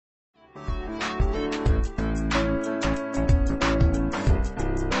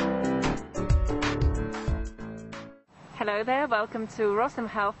Hello there, welcome to Rossum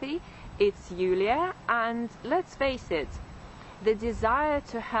Healthy. It's Julia, and let's face it, the desire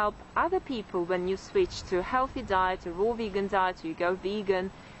to help other people when you switch to a healthy diet, a raw vegan diet, or you go vegan,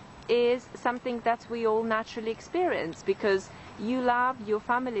 is something that we all naturally experience because you love your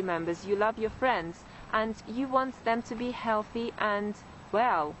family members, you love your friends, and you want them to be healthy and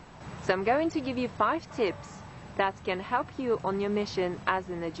well. So I'm going to give you 5 tips that can help you on your mission as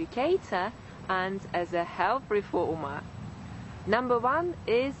an educator and as a health reformer. Number 1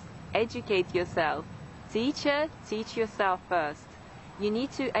 is educate yourself. Teacher, teach yourself first. You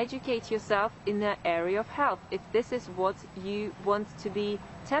need to educate yourself in the area of health if this is what you want to be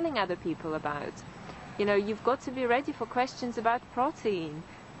telling other people about. You know, you've got to be ready for questions about protein.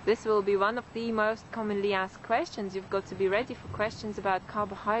 This will be one of the most commonly asked questions. You've got to be ready for questions about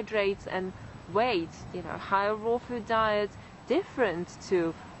carbohydrates and weight. You know, how a raw food diet different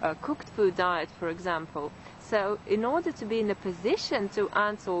to a cooked food diet, for example. So in order to be in a position to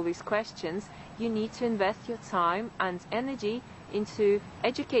answer all these questions, you need to invest your time and energy into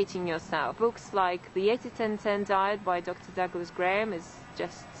educating yourself. Books like The 80-10-10 Diet by Dr. Douglas Graham is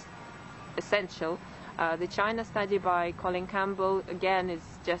just essential. The China Study by Colin Campbell, again, is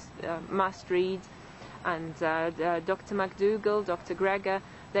just must read. And Dr. McDougall, Dr. Greger,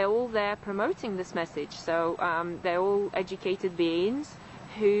 they're all there promoting this message. So they're all educated beings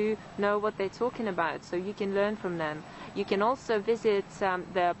who know what they're talking about, so you can learn from them. You can also visit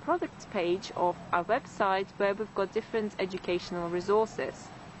the product page of our website where we've got different educational resources.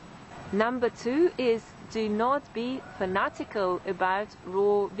 Number 2 is do not be fanatical about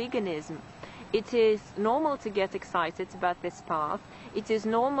raw veganism. It is normal to get excited about this path. It is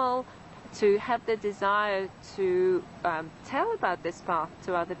normal to have the desire to tell about this path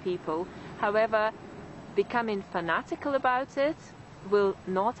to other people. However, becoming fanatical about it will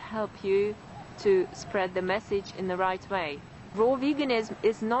not help you to spread the message in the right way. Raw veganism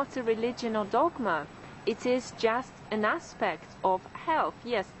is not a religion or dogma. It is just an aspect of health.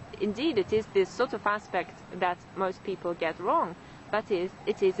 Yes, indeed, it is this sort of aspect that most people get wrong, but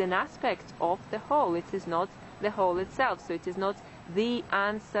it is an aspect of the whole. It is not the whole itself, so it is not the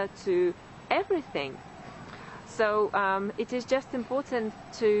answer to everything. So it is just important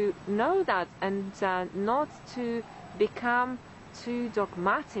to know that and not to become too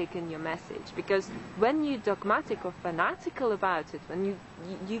dogmatic in your message, because when you're dogmatic or fanatical about it, when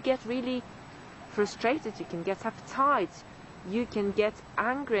you get really frustrated, you can get uptight, you can get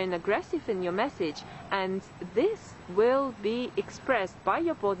angry and aggressive in your message, and this will be expressed by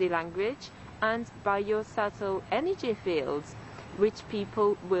your body language and by your subtle energy fields, which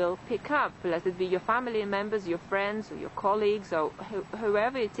people will pick up, let it be your family members, your friends, or your colleagues, or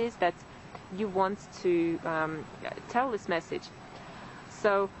whoever it is that you want to tell this message.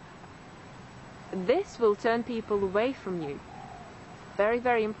 So this will turn people away from you. Very,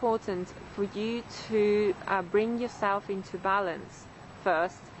 very important for you to bring yourself into balance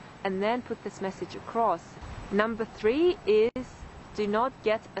first and then put this message across. Number 3 is do not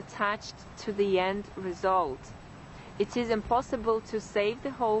get attached to the end result. It is impossible to save the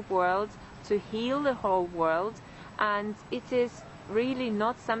whole world, to heal the whole world, and it is really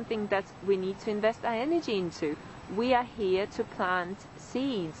not something that we need to invest our energy into. We are here to plant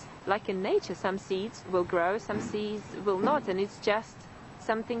seeds. Like in nature, some seeds will grow, some seeds will not, and it's just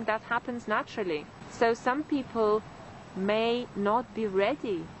something that happens naturally. So some people may not be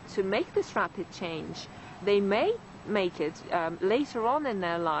ready to make this rapid change. They may make it later on in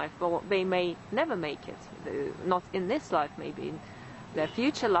their life, or they may never make it, not in this life, maybe in their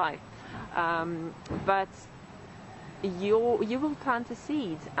future life. But you will plant a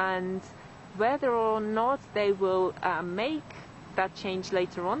seed, and whether or not they will make that change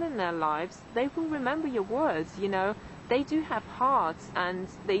later on in their lives, they will remember your words. You know, they do have hearts and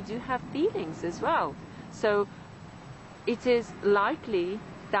they do have feelings as well. So it is likely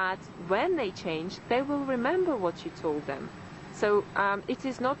that when they change, they will remember what you told them. So it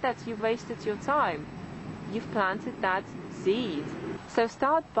is not that you wasted your time. You've planted that seed. So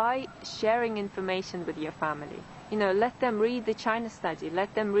start by sharing information with your family. You know, let them read the China Study,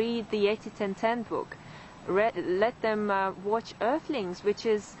 let them read the 80-10-10 book, let them watch Earthlings, which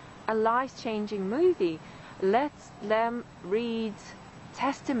is a life-changing movie. Let them read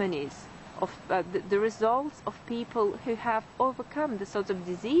testimonies of the results of people who have overcome the sort of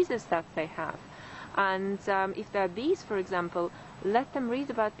diseases that they have. And if they're obese, for example, let them read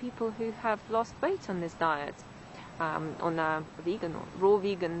about people who have lost weight on this diet, on a vegan or raw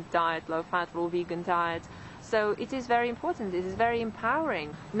vegan diet, low-fat raw vegan diet. So it is very important, it is very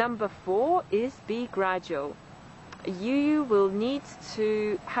empowering. Number 4 is be gradual. You will need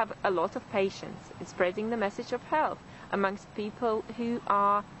to have a lot of patience in spreading the message of health. amongst people who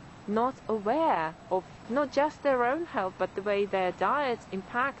are not aware of not just their own health, but the way their diet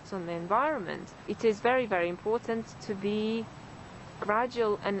impacts on the environment. It is very, very important to be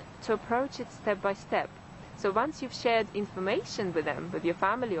gradual and to approach it step by step. So once you've shared information with them, with your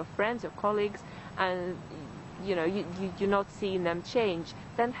family or friends or colleagues, and you're not seeing them change,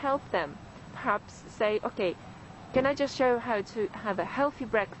 then help them. Perhaps say, okay, can I just show how to have a healthy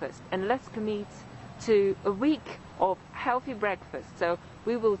breakfast, and let's commit to a week of healthy breakfast. So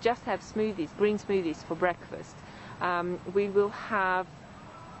we will just have smoothies, green smoothies for breakfast. We will have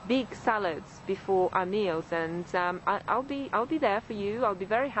big salads before our meals, and I'll be there for you. I'll be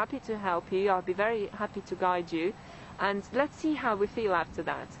very happy to help you. I'll be very happy to guide you, and let's see how we feel after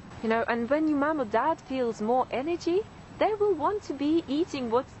that. And when your mom or dad feels more energy, they will want to be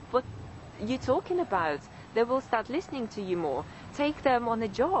eating what you're talking about. They will start listening to you more. Take them on a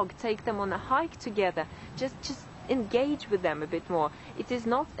jog, take them on a hike together. Just engage with them a bit more. It is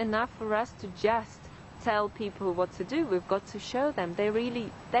not enough for us to just tell people what to do. We've got to show them.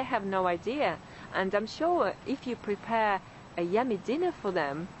 They have no idea. And I'm sure if you prepare a yummy dinner for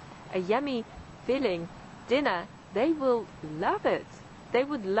them, a yummy filling dinner, they will love it. They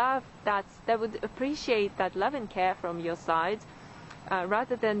would love that. They would appreciate that love and care from your side,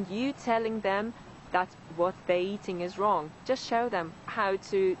 rather than you telling them that what they're eating is wrong. Just show them how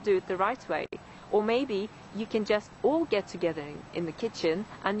to do it the right way. Or maybe you can just all get together in the kitchen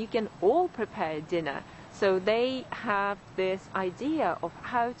and you can all prepare dinner. So they have this idea of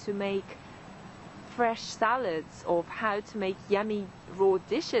how to make fresh salads, of how to make yummy raw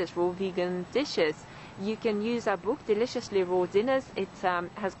dishes, raw vegan dishes. You can use our book, Deliciously Raw Dinners. It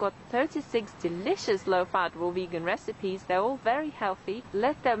has got 36 delicious low-fat raw vegan recipes. They're all very healthy.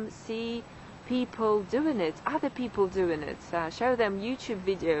 Let them see people doing it, other people doing it. Show them YouTube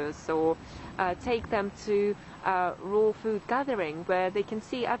videos, or take them to a raw food gathering where they can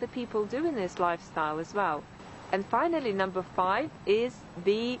see other people doing this lifestyle as well. And finally, number 5 is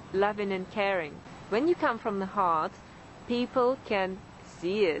be loving and caring. When you come from the heart, people can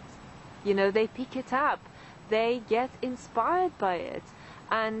see it. They pick it up. They get inspired by it.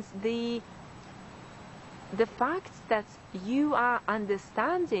 And the fact that you are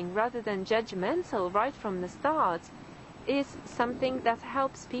understanding rather than judgmental right from the start is something that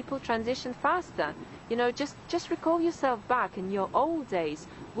helps people transition faster. Just recall yourself back in your old days.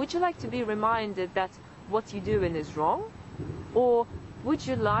 Would you like to be reminded that what you're doing is wrong? Or would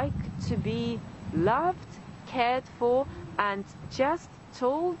you like to be loved, cared for, and just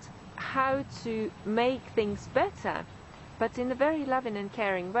told how to make things better, but in a very loving and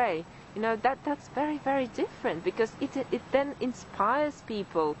caring way? That's very, very different, because it then inspires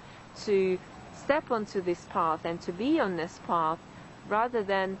people to step onto this path and to be on this path, rather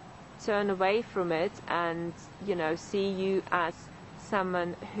than turn away from it and see you as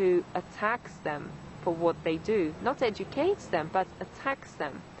someone who attacks them for what they do. Not educates them, but attacks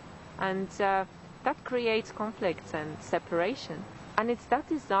them. And that creates conflicts and separation. And it's that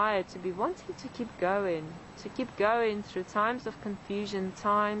desire to be wanting to keep going through times of confusion,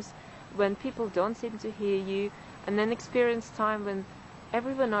 times when people don't seem to hear you, and then experience time when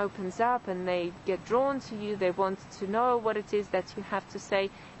everyone opens up and they get drawn to you. They want to know what it is that you have to say.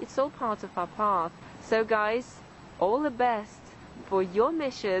 It's all part of our path. So guys, all the best for your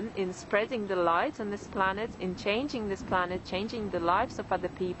mission in spreading the light on this planet, in changing this planet, changing the lives of other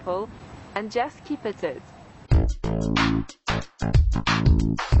people, and just keep at it.